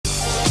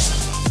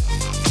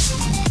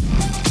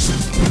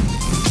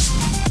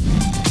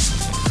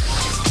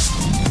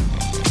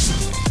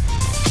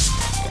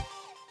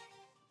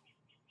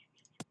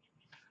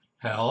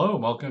Hello,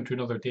 welcome to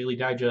another Daily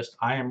Digest.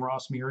 I am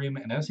Ross Merriam,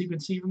 and as you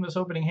can see from this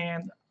opening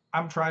hand,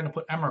 I'm trying to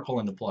put Emrakul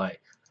into play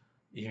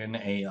in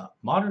a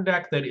modern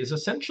deck that is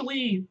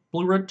essentially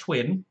Blue-Red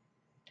Twin.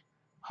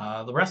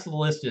 The rest of the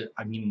list,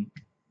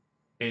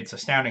 it's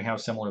astounding how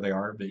similar they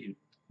are, but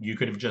you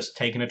could have just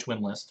taken a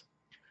Twin list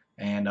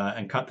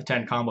and cut the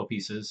 10 combo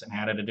pieces and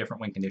added a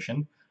different win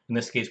condition. In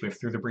this case, we have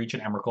Through the Breach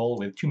and Emrakul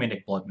with 2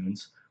 Mantic Blood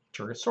Moons, which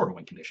are sort of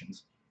win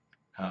conditions.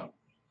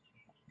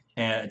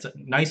 And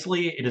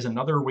it is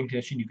another win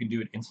condition you can do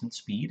at instant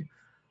speed.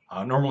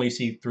 Normally, you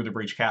see Through the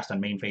Breach cast on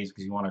main phase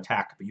because you want to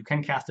attack, but you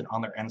can cast it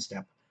on their end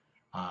step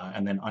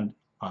and then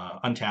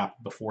untap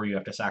before you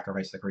have to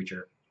sacrifice the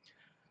creature.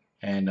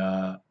 And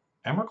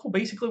Emrakul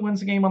basically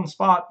wins the game on the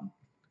spot.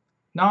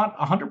 Not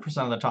 100%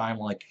 of the time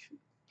like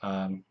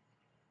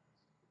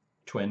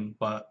Twin,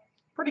 but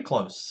pretty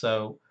close.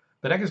 So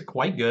the deck is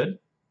quite good,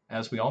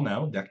 as we all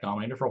know. Deck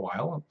dominated for a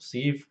while.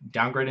 See if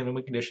downgrading the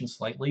win condition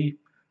slightly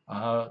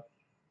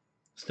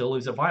still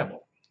leaves it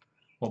viable.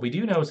 What we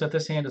do know is that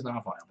this hand is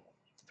not viable.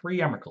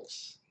 3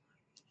 Emrakuls.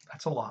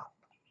 That's a lot.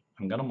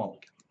 I'm going to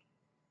mulligan.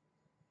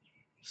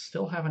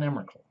 Still have an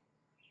Emrakul.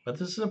 But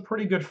this is a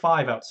pretty good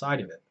 5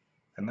 outside of it.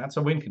 And that's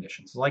a win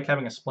condition. It's like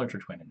having a Splinter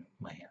Twin in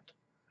my hand.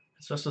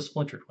 It's just a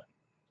Splinter Twin.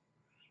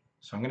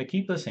 So I'm going to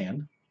keep this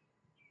hand.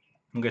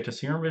 I'm going to get to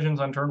Serum Visions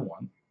on turn 1.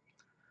 I'm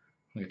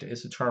going to get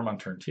to Izzet Charm on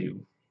turn 2.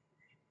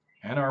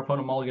 And our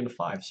opponent mulligan to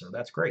 5, so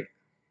that's great.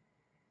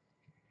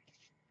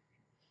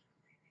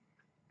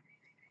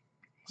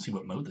 Let's see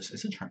what mode this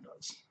Izzet Charm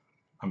does.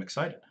 I'm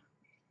excited.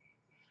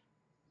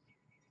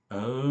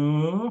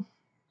 Do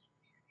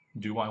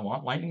I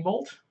want Lightning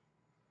Bolt?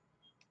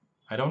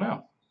 I don't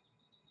know.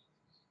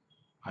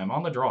 I'm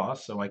on the draw,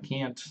 so I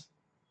can't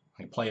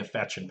play a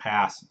fetch and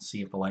pass and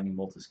see if the Lightning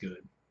Bolt is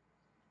good.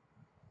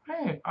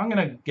 I'm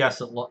going to guess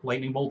that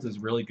Lightning Bolt is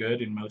really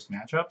good in most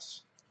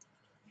matchups.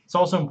 It's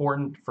also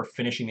important for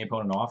finishing the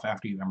opponent off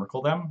after you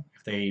Emrakul them.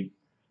 If they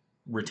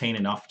retain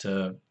enough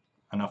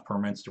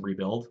permanents to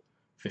rebuild,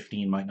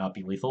 15 might not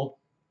be lethal,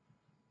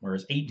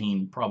 whereas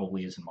 18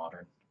 probably is in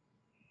Modern.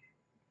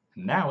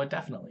 Now it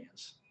definitely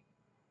is.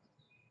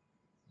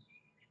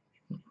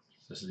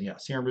 This is,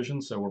 Serum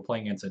Vision, so we're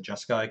playing against a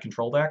Jeskai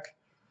control deck.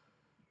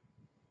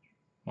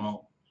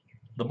 Well,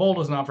 the Bolt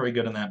is not very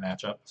good in that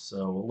matchup,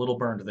 so a little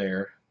burned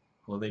there.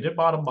 Well, they did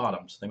bottom,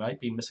 so they might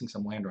be missing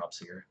some land drops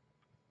here.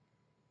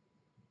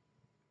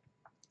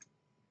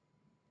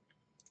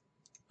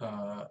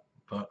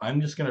 But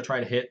I'm just going to try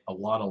to hit a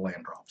lot of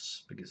land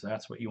drops, because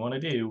that's what you want to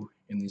do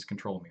in these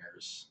control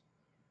mirrors.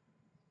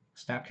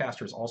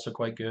 Snapcaster is also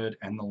quite good,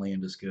 and the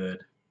land is good.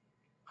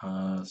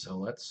 So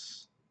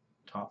let's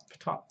top.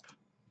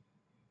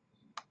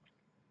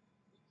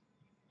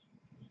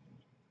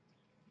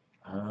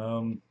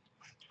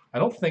 I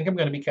don't think I'm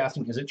going to be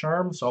casting Izzet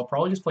Charm, so I'll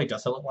probably just play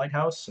Desolate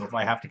Lighthouse. So if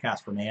I have to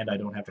cast Remand, I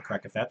don't have to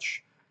crack a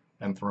fetch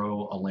and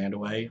throw a land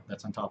away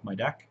that's on top of my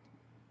deck.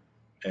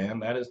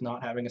 And that is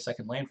not having a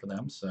second land for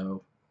them,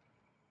 so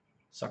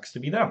sucks to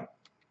be them.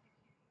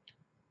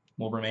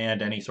 We'll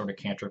Remand any sort of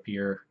cantrip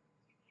here.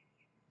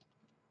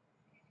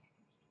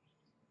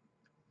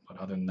 But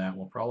other than that,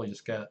 we'll probably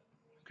just get...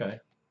 Okay.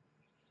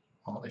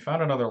 Well, they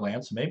found another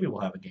land, so maybe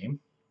we'll have a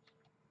game.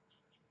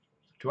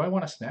 Do I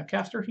want a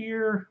Snapcaster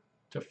here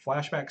to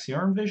flashback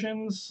Serum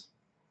Visions?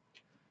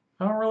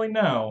 I don't really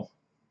know.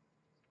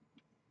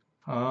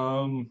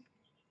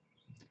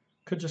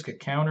 Could just get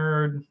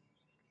countered.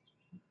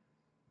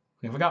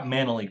 If I got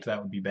Mana Leaked, that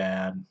would be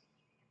bad.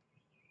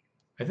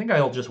 I think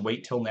I'll just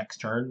wait till next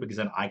turn, because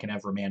then I can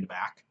have Remand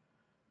back.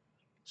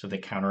 So if they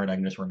counter it, I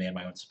can just Remand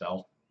my own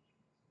spell.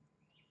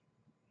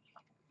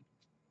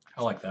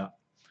 I like that.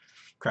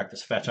 Crack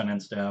this fetch on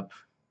end step.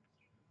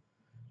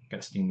 Got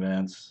a Steam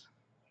Vents.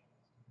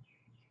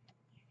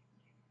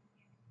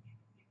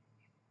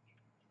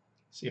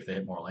 See if they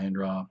hit more land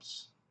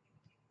drops.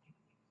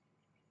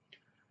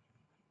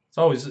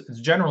 It's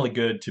generally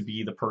good to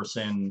be the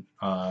person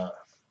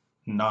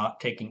not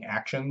taking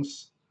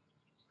actions,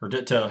 or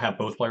to have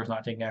both players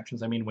not taking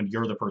actions. I mean, when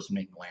you're the person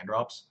making land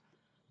drops,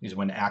 because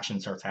when action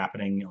starts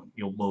happening,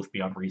 you'll both be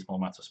on reasonable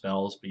amounts of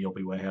spells, but you'll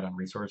be way ahead on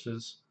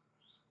resources.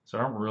 So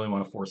I don't really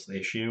want to force the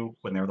issue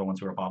when they're the ones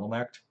who are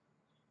bottlenecked.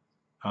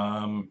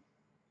 And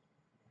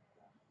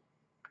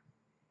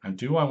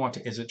do I want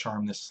to Izzet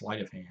Charm this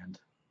sleight of hand?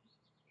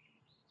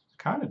 I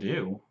kind of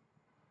do.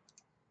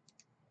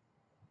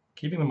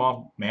 Keeping them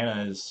off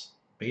mana is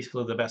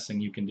basically the best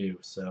thing you can do,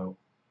 so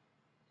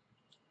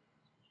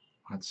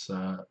let's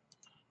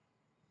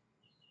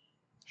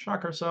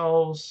shock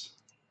ourselves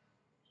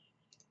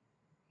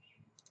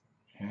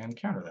and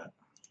counter that.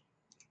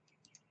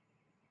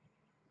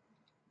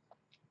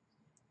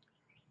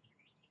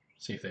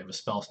 See if they have a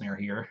Spell Snare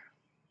here.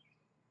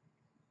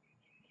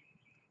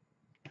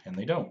 And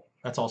they don't.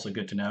 That's also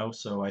good to know,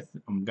 so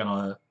I'm going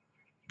to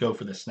go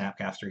for the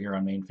Snapcaster here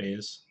on main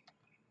phase.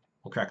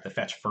 We'll crack the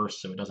fetch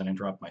first so it doesn't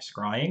interrupt my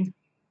scrying.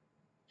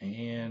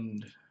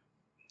 And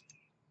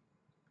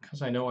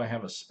because I know I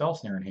have a Spell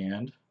Snare in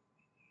hand,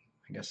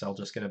 I guess I'll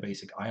just get a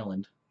basic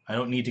island. I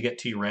don't need to get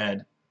 2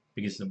 red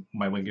because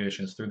my win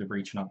condition is through the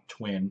breach, not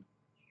twin.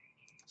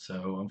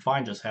 So I'm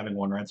fine just having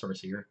one red source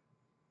here.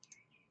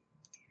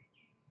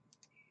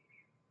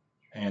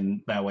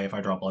 And that way, if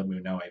I draw Blood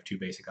Moon, now I have 2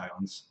 basic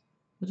islands,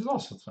 which is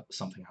also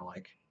something I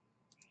like.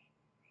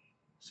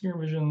 Seer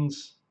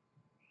Visions.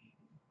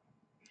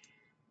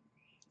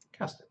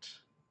 Cast it.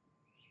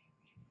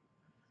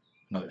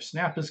 Another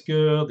Snap is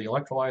good. The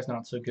Electrolyze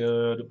not so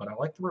good, but I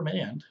like the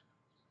Remand.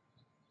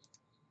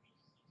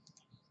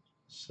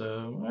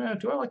 So,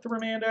 do I like the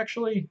Remand,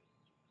 actually?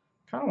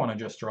 Kind of want to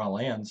just draw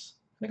lands.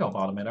 I think I'll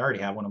bottom it. I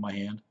already have one in my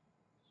hand.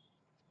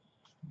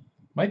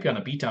 Might be on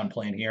a beatdown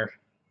plan here.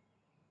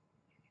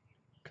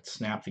 Could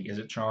snap the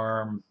Izzet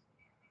Charm.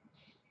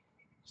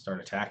 Start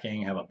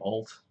attacking, have a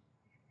Bolt.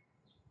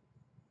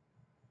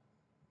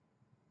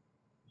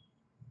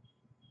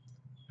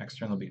 Next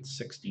turn they'll be at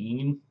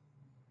 16.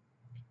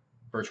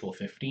 Virtual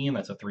 15,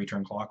 that's a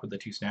 3-turn clock with the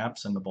 2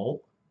 snaps and the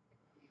Bolt.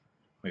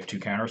 We have 2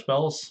 counter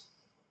spells.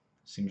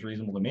 Seems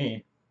reasonable to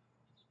me.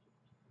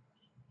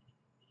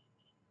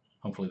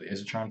 Hopefully the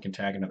Izzet Charm can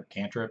tag another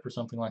cantrip or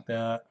something like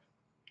that.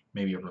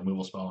 Maybe a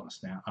removal spell on a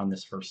snap on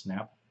this first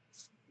snap.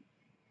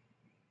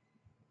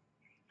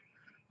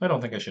 I don't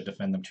think I should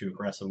defend them too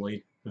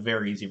aggressively.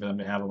 Very easy for them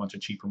to have a bunch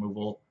of cheap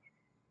removal.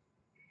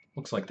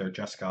 Looks like they're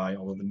Jeskai,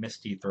 although the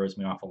Misty throws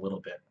me off a little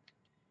bit.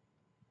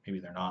 Maybe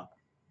they're not.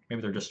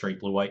 Maybe they're just straight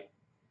blue-white.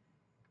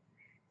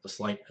 The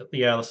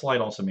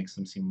slide also makes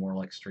them seem more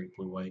like straight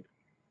blue-white.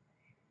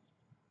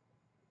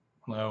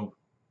 Although,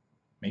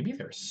 maybe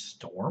they're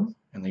Storm,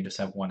 and they just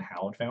have 1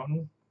 Hallowed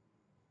Fountain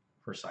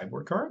for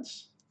sideboard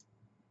cards?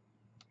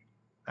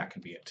 That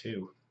could be it,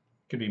 too.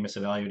 Could be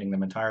misevaluating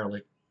them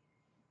entirely.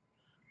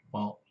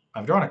 Well,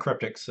 I've drawn a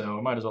Cryptic, so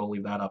I might as well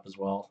leave that up as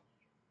well.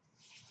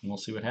 And we'll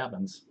see what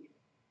happens.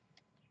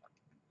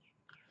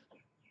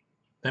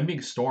 Them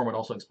being Storm would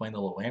also explain the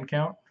low land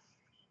count.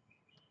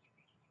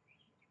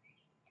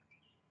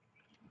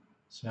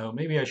 So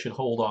maybe I should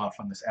hold off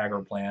on this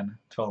aggro plan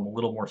until I'm a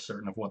little more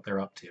certain of what they're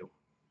up to.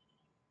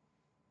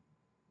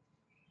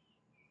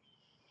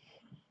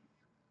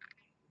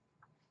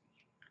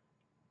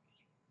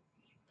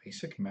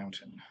 Basic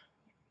Mountain.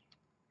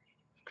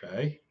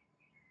 Okay.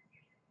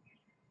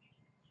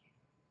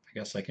 I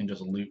guess I can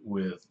just loot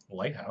with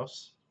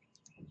Lighthouse.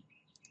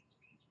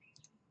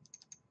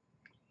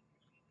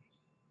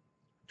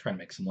 Try to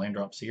make some land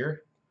drops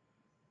here.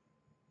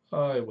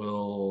 I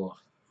will...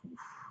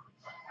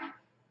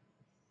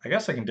 I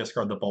guess I can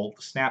discard the Bolt.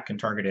 The Snap can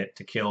target it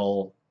to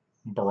kill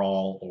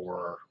Brawl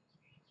or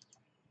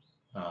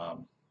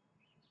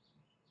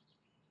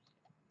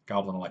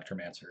Goblin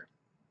Electromancer.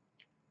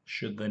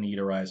 Should the need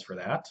arise for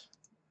that.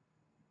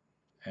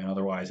 And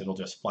otherwise it'll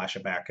just flash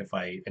it back if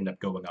I end up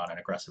going on an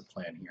aggressive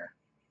plan here.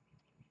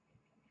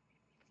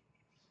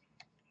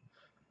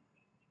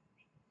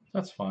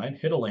 That's fine.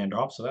 Hit a land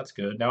drop, so that's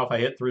good. Now if I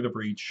hit through the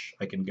breach,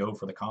 I can go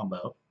for the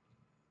combo.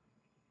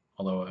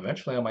 Although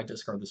eventually I might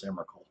discard this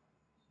Emrakul.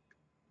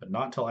 But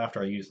not until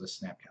after I use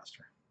this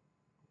Snapcaster.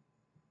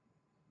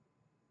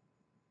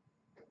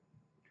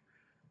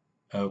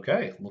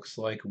 Okay, looks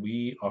like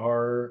we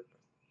are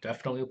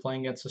definitely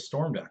playing against a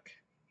Storm deck.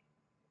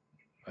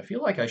 I feel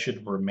like I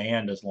should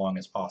remand as long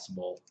as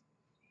possible.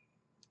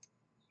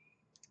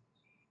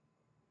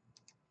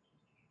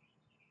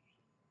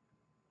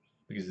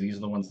 Because these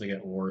are the ones that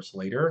get worse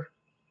later.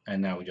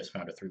 And now we just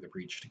found it through the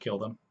breach to kill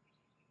them.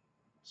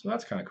 So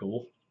that's kind of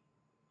cool.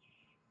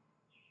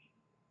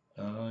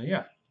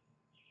 Yeah.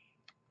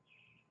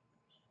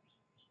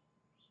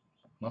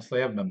 Unless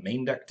they have the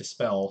main deck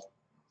Dispel.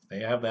 If they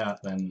have that,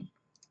 then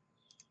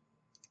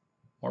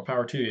more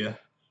power to you.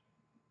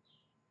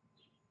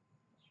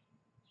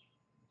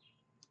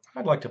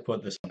 I'd like to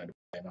put this one into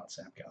play, not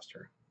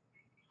Snapcaster.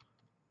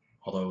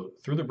 Although,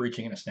 through the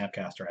breaching and a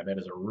Snapcaster, I bet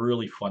is a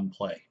really fun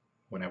play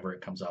whenever it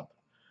comes up.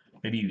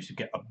 Maybe you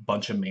get a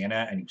bunch of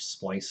mana and you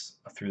splice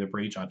a Through the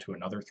Breach onto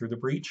another Through the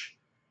Breach.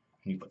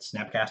 And you put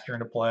Snapcaster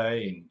into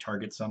play and you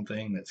target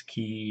something that's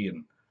key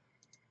and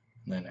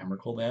then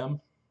Emrakul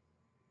them.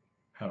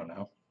 I don't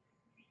know.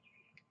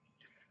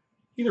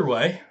 Either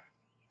way,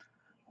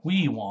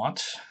 we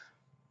want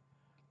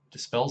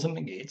Dispels and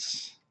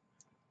Negates,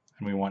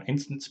 and we want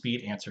instant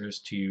speed answers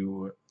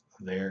to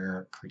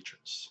their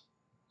creatures.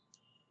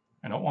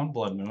 I don't want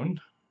Blood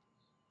Moon.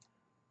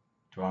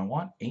 Do I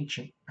want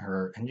Ancient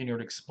or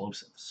Engineered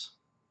Explosives?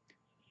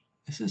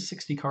 This is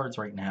 60 cards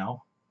right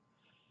now.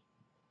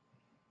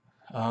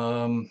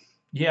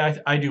 Yeah,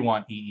 I do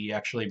want EE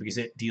actually because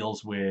it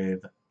deals with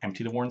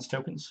Empty the Warrens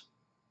tokens.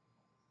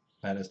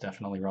 That is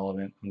definitely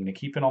relevant. I'm going to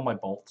keep in all my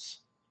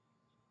bolts.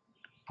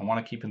 I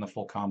want to keep in the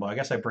full combo. I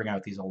guess I bring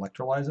out these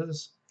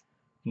Electrolyzes.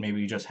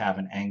 Maybe just have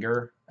an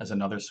Anger as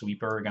another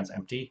sweeper against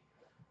Empty.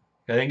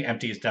 I think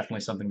Empty is definitely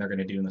something they're going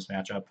to do in this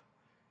matchup.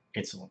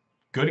 It's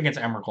good against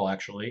Emrakul,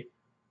 actually.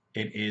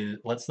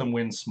 Lets them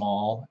win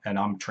small, and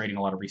I'm trading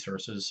a lot of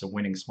resources, so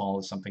winning small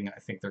is something I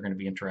think they're going to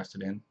be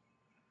interested in.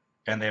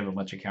 And they have a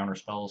bunch of counter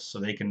spells, so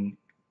they can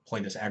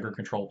play this aggro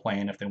control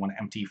plan if they want to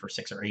Empty for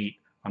 6 or 8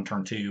 on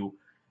turn 2,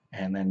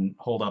 and then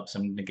hold up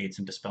some Negates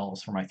and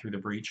Dispels for my Through the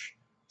Breach,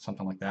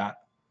 something like that.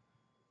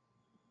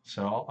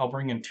 So I'll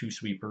bring in 2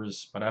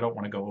 sweepers, but I don't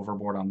want to go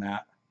overboard on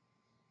that.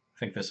 I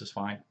think this is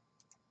fine.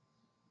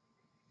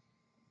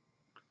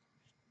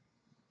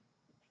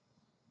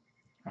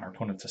 Our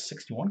opponent's a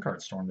 61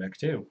 card Storm deck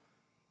too.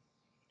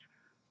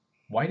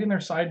 White in their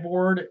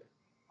sideboard,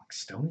 like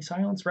Stony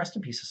Silence, Rest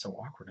in Peace is so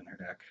awkward in their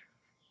deck.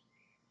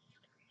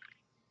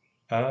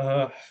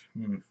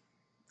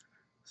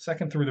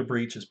 Second Through the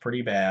Breach is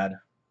pretty bad.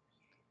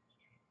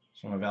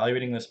 So I'm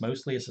evaluating this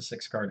mostly as a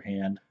 6-card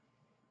hand.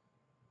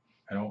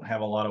 I don't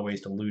have a lot of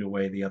ways to loot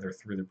away the other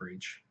Through the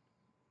Breach.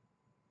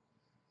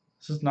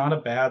 This is not a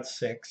bad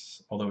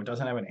 6, although it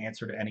doesn't have an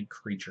answer to any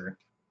creature.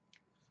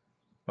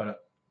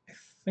 But I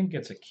think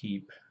it's a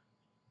keep.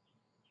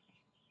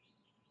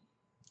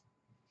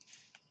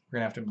 We're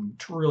going to have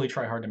to really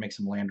try hard to make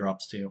some land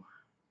drops too.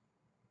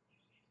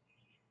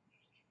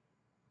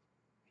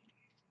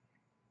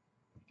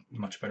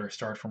 Much better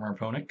start from our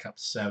opponent. Cup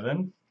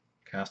 7.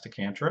 Cast a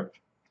cantrip.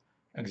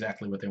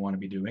 Exactly what they want to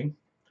be doing.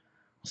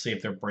 We'll see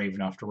if they're brave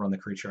enough to run the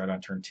creature out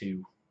on turn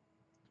 2.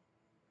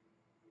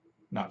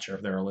 Not sure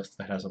if they're a list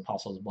that has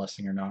Apostle's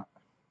Blessing or not.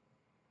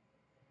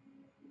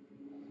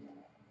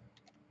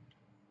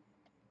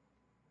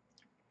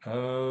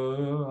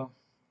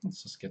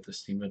 Let's just get this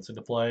Steam Vents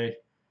into play.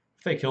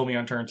 If they kill me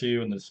on turn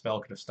 2 and the spell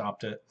could have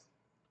stopped it,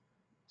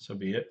 so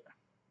be it.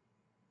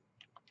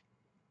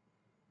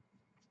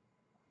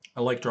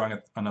 I like drawing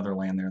another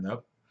land there,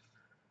 though.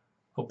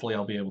 Hopefully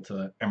I'll be able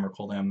to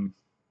Emrakul them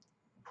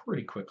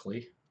pretty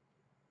quickly.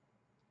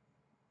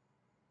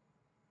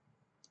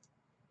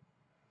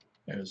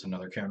 There's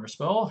another counter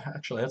spell.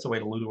 Actually, that's a way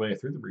to loot away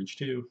Through the Breach,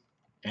 too.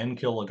 And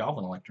kill a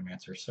Goblin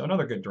Electromancer. So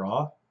another good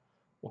draw.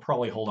 We'll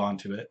probably hold on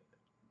to it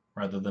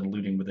rather than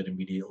looting with it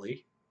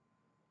immediately.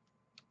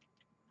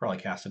 Probably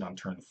cast it on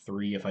turn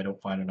 3 if I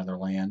don't find another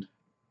land.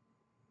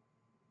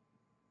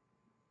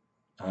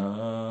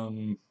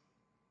 Do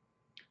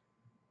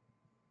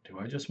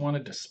I just want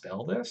to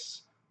dispel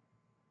this?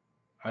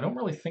 I don't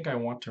really think I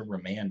want to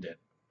remand it,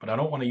 but I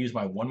don't want to use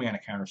my 1-mana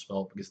counter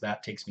spell because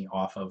that takes me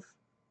off of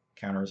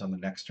counters on the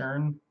next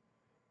turn.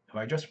 If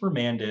I just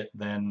remand it,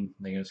 then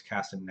they just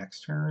cast it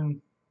next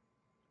turn,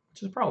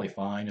 which is probably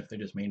fine if they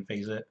just main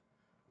phase it.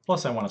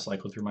 Plus I want to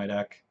cycle through my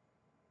deck.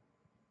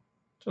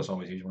 Just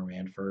always use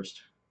remand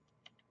first.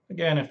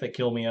 Again, if they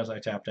kill me as I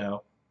tapped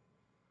out,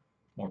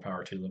 more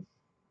power to them.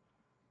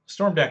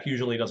 Storm deck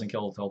usually doesn't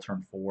kill until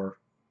turn 4,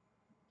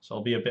 so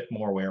I'll be a bit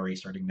more wary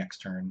starting next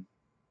turn.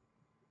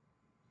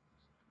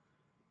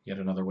 Yet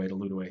another way to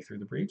loot away Through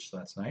the Breach, so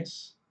that's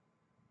nice.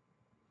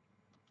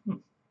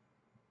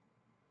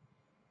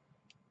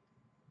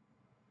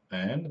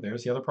 And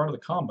there's the other part of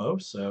the combo,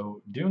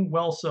 so doing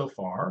well so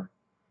far.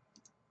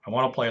 I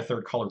want to play a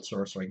 3rd colored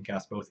source so I can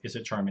cast both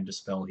Izzet Charm and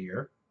Dispel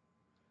here.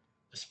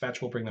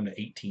 Dispatch will bring them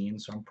to 18,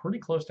 so I'm pretty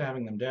close to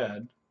having them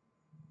dead.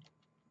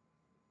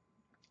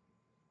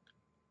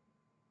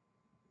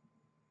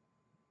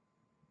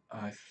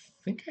 I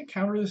think I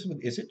counter this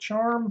with Izzet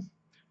Charm.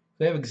 If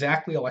they have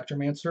exactly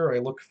Electromancer, I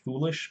look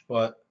foolish,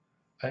 but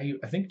I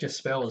think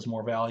Dispel is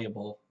more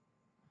valuable.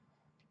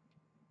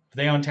 If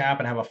they untap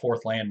and have a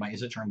 4th land, my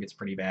Izzet Charm gets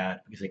pretty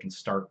bad because they can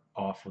start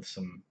off with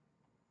some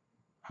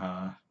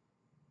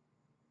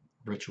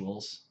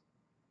rituals.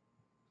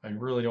 I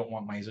really don't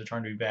want my Izzet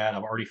Charm to be bad.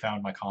 I've already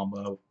found my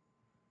combo,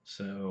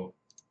 so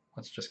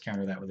let's just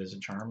counter that with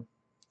Izzet Charm.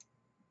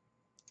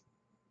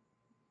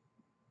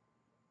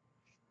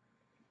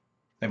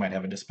 They might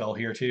have a Dispel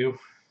here too,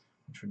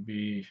 which would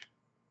be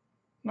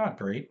not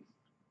great.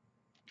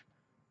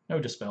 No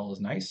Dispel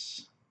is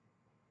nice.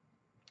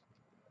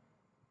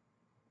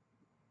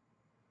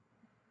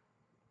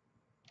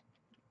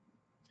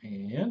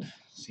 And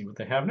see what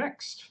they have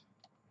next.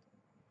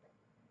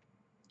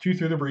 2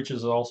 Through the Breaches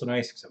is also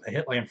nice, because if they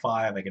hit land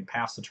 5, I can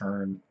pass the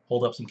turn,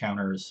 hold up some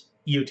counters,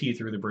 EOT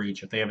Through the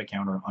Breach. If they have a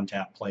counter,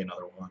 untap, play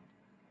another one.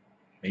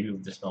 Maybe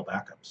with Dispel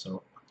backup.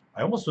 So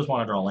I almost just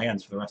want to draw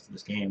lands for the rest of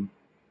this game,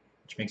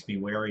 which makes me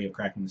wary of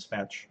cracking this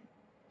fetch.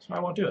 So I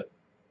won't do it.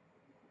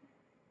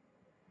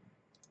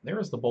 There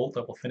is the bolt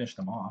that will finish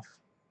them off.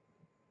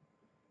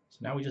 So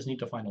now we just need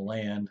to find a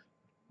land,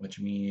 which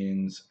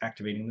means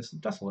activating this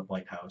Desolate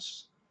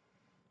Lighthouse.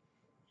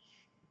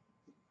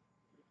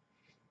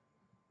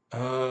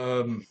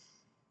 At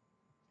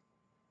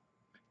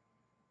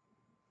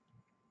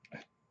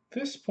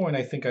this point,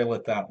 I think I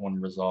let that one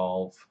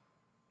resolve.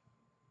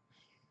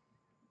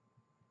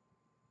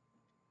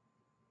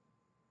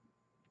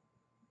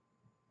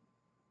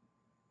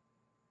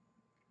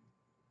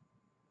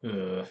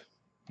 Well,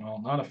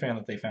 not a fan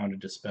that they found a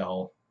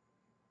Dispel.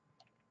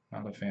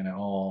 Not a fan at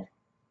all.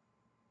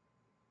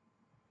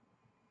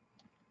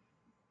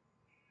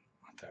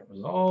 Let that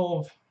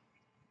resolve.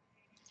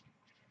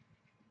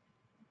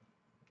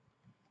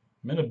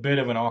 I'm in a bit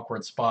of an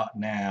awkward spot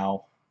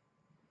now,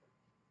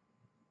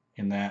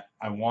 in that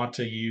I want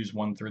to use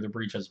 1 Through the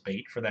Breach as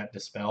bait for that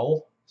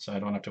Dispel, so I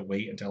don't have to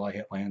wait until I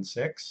hit land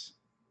 6.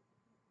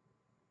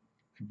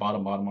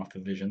 Bottom off the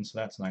Vision, so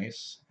that's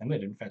nice. And they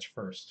didn't fetch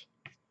first,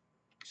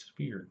 which is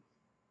weird.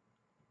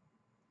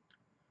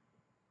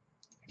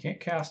 Can't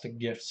cast a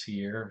gifts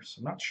here, so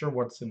I'm not sure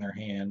what's in their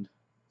hand.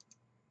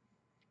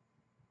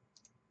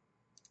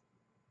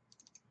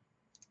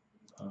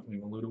 We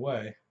will loot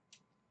away.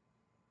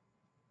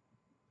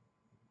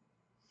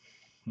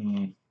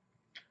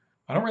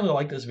 I don't really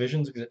like this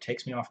Visions because it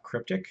takes me off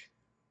Cryptic,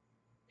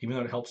 even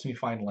though it helps me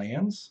find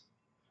lands.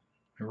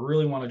 I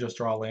really want to just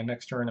draw a land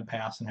next turn and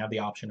pass and have the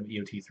option of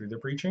EOT through the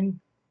Breaching.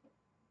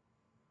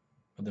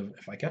 But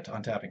if I get to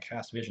untap and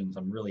cast Visions,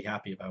 I'm really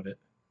happy about it.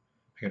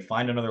 I can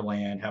find another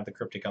land, have the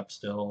Cryptic up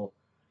still,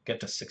 get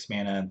to 6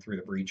 mana and through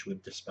the Breach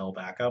with Dispel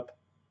backup.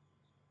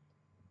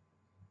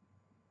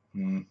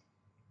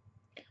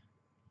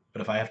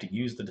 But if I have to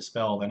use the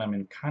Dispel, then I'm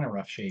in kind of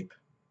rough shape.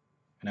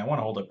 And I want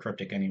to hold up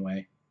Cryptic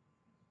anyway.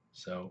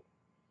 So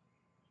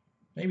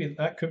maybe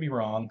that could be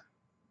wrong.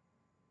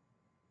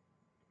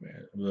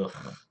 Ugh.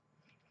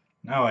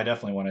 Now I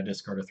definitely want to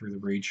discard it through the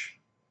Breach.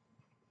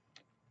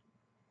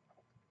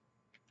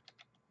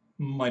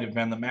 Might have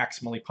been the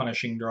maximally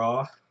punishing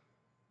draw.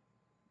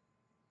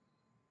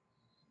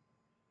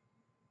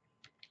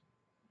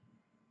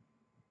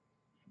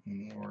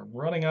 We're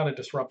running out of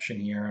disruption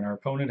here, and our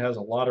opponent has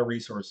a lot of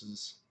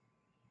resources.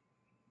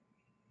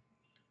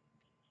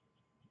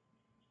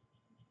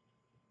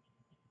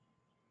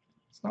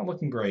 It's not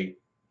looking great.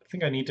 I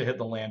think I need to hit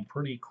the land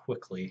pretty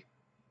quickly.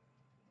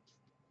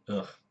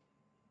 Ugh.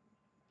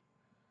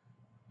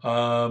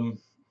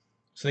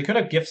 So they could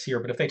have gifts here,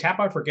 but if they tap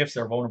out for gifts,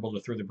 they're vulnerable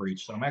to through the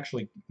breach. So I'm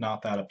actually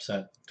not that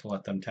upset to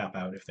let them tap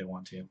out if they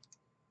want to.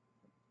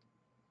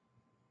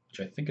 Which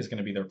I think is going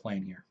to be their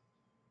plan here.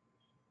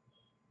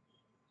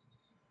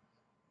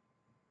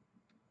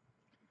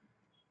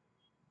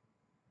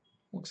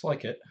 Looks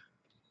like it.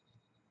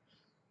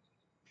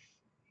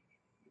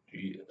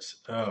 Jeez.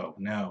 Oh,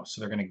 no. So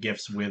they're going to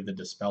gifts with the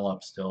Dispel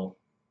up still.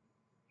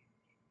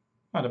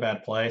 Not a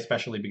bad play,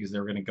 especially because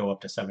they're going to go up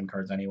to 7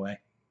 cards anyway.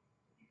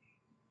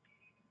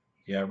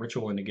 Yeah,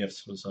 Ritual into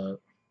gifts was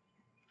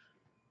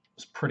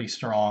pretty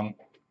strong.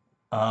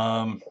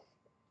 So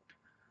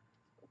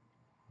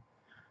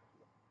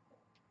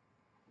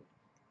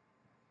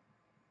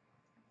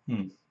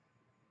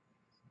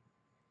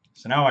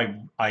now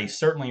I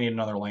certainly need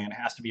another land.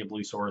 It has to be a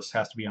blue source,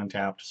 has to be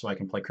untapped, so I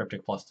can play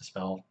Cryptic plus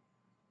Dispel.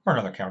 Or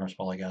another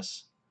counterspell, I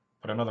guess.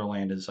 But another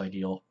land is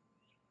ideal.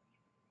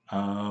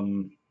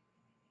 I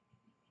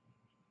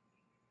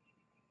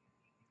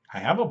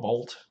have a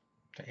Bolt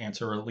to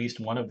answer at least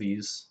one of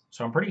these,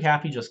 so I'm pretty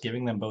happy just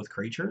giving them both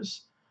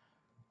creatures.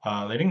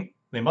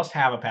 They must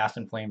have a Past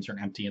in Flames or an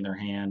Empty in their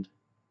hand.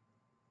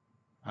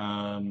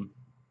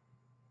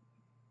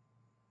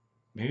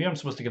 Maybe I'm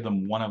supposed to give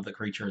them one of the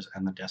creatures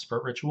and the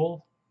Desperate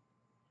Ritual.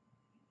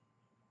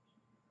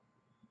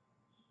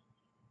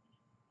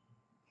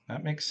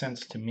 That makes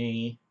sense to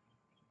me.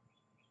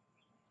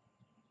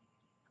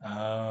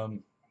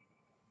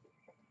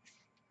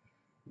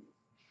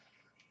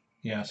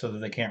 Yeah, so that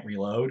they can't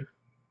reload.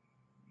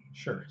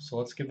 Sure, so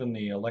let's give them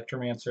the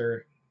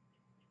Electromancer.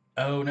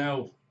 Oh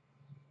no!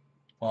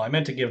 Well, I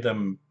meant to give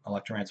them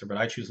Electromancer, but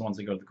I choose the ones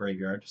that go to the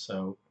graveyard,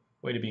 so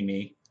way to be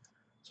me.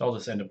 So I'll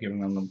just end up giving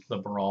them the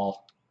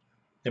Brawl.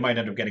 They might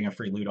end up getting a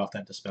free loot off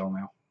that Dispel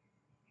now.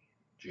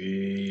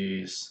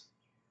 Jeez.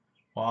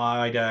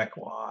 Why, deck?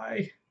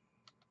 Why?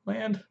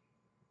 Land?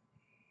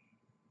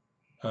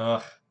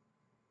 Ugh.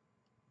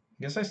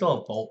 I guess I still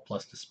have Bolt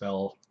plus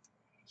Dispel,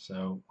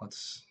 so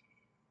let's...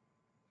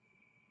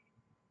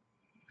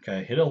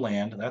 Okay, hit a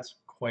land. That's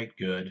quite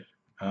good.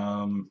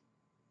 I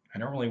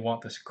don't really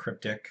want this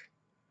Cryptic.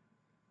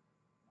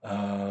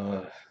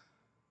 Nor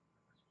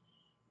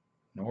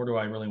do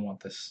I really want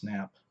this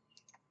Snap.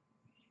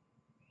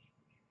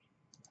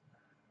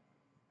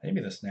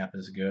 Maybe the Snap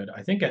is good.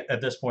 I think at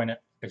this point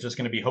it's just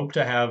going to be hope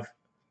to have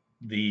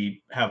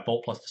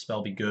Bolt plus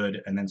Dispel be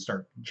good and then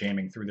start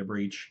jamming through the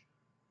breach.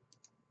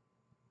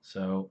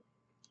 So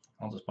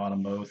I'll just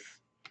bottom both.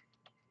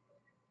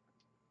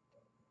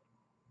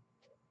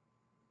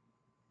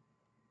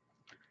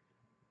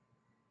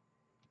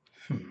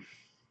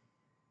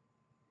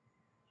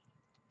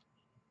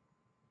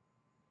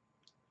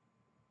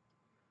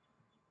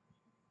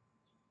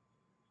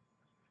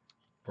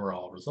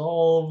 Brawl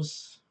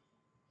resolves.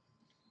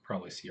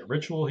 Probably see a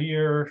ritual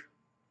here.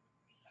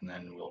 And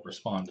then we'll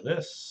respond to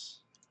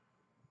this.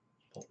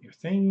 Bolt your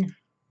thing.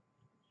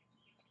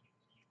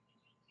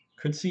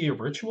 Could see a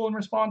ritual in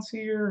response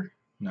here.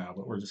 No,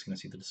 but we're just going to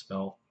see the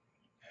Dispel.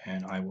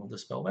 And I will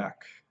Dispel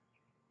back.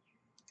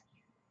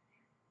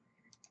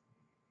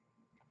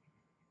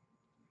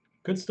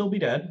 Could still be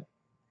dead.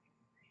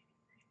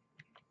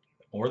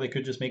 Or they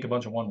could just make a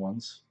bunch of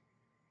 1/1s.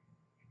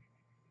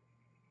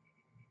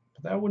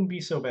 But that wouldn't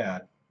be so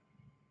bad.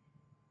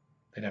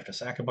 They'd have to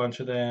sack a bunch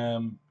of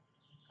them.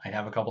 I'd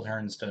have a couple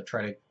turns to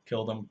try to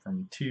kill them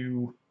from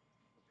 2.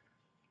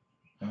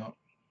 Oh.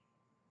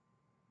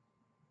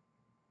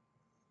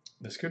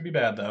 This could be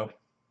bad, though.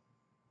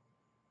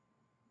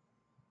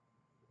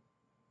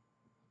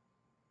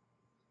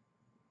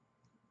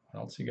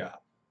 What else you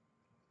got?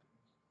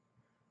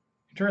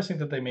 Interesting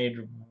that they made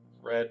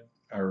red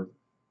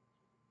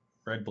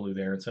blue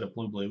there instead of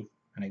blue.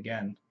 And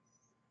again,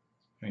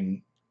 I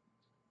mean,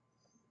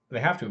 they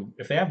have to.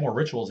 If they have more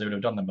rituals, they would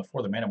have done them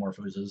before the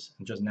Manamorphoses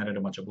and just netted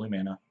a bunch of blue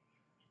mana.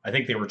 I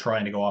think they were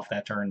trying to go off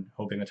that turn,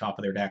 hoping the top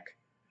of their deck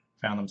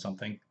found them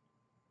something.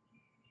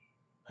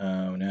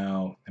 Oh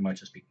no, they might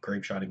just be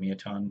grape shotting me a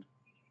ton.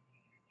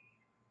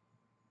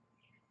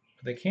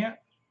 But they can't.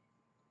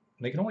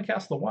 They can only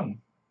cast the one.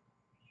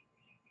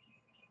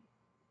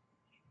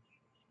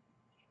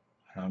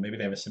 Maybe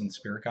they have a 7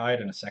 Spirit Guide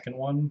and a second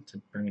one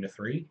to bring it to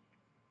 3.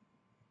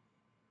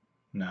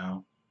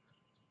 No.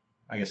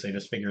 I guess they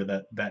just figure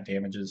that that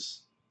damage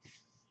is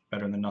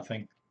better than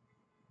nothing.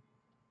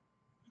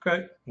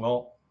 Okay,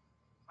 well,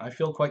 I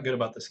feel quite good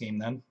about this game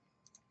then.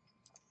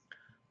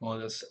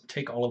 We'll just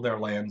take all of their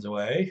lands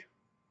away,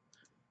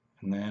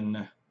 and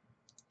then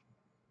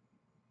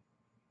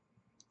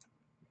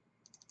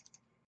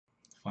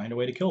find a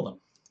way to kill them.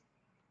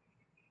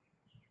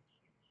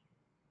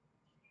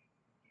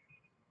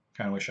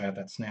 Kind of wish I had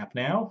that snap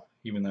now,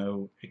 even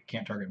though it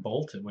can't target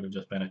Bolt. It would have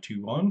just been a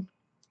 2-1,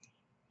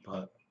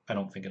 but I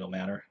don't think it'll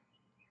matter.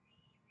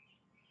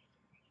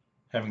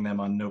 Having them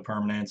on no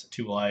permanence,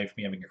 2 life,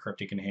 me having a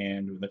Cryptic in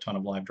hand with a ton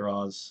of live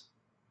draws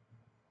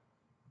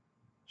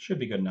should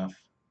be good enough.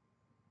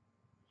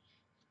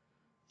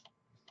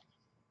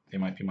 They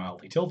might be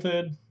mildly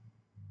tilted.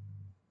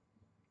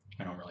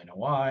 I don't really know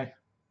why.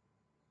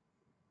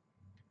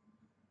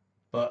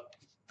 But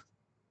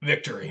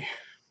victory.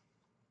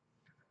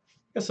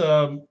 I guess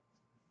a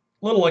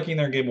little lucky in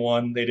their game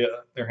 1. They did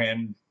their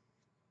hand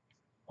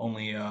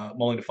only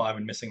mulling to 5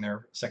 and missing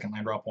their second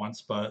land drop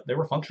once, but they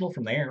were functional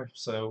from there.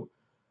 So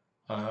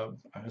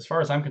as far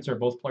as I'm concerned,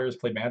 both players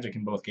played Magic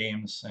in both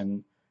games.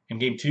 And in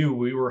game 2,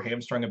 we were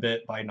hamstrung a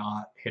bit by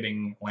not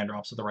hitting land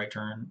drops at the right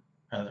turn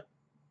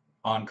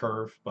on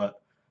curve, but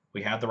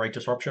we had the right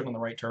disruption on the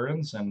right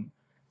turns and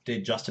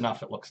did just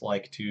enough, it looks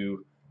like,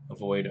 to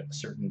avoid a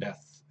certain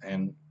death.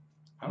 And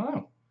I don't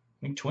know.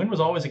 I mean, Twin was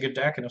always a good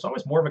deck, and it was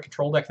always more of a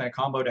control deck than a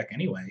combo deck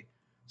anyway.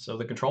 So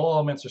the control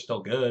elements are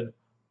still good.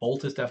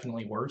 Bolt is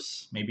definitely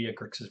worse. Maybe a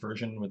Grixis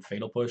version with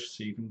Fatal Push,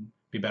 so you can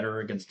be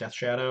better against Death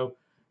Shadow,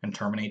 and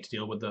Terminate to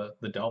deal with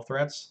the Delve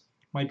threats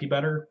might be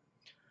better.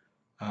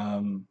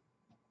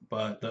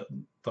 But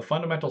the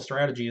fundamental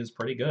strategy is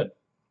pretty good.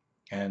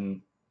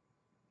 And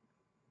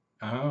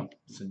I don't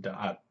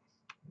know.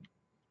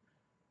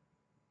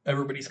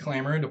 Everybody's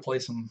clamoring to play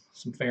some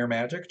fair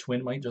Magic.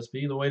 Twin might just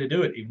be the way to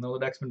do it, even though the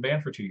deck's been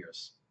banned for 2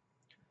 years.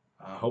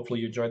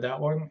 Hopefully you enjoyed that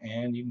one,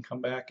 and you can come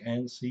back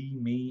and see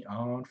me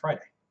on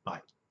Friday.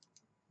 Bye.